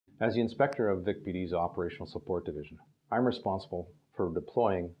As the inspector of VicPD's Operational Support Division, I'm responsible for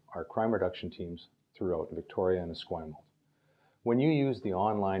deploying our crime reduction teams throughout Victoria and Esquimalt. When you use the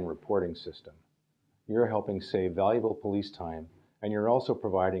online reporting system, you're helping save valuable police time, and you're also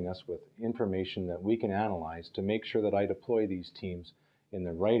providing us with information that we can analyze to make sure that I deploy these teams in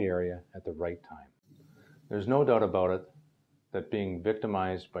the right area at the right time. There's no doubt about it that being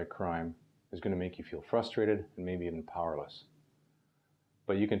victimized by crime is going to make you feel frustrated and maybe even powerless.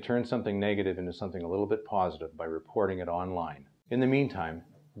 But you can turn something negative into something a little bit positive by reporting it online. In the meantime,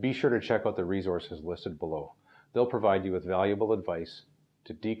 be sure to check out the resources listed below. They'll provide you with valuable advice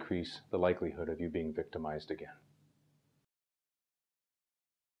to decrease the likelihood of you being victimized again.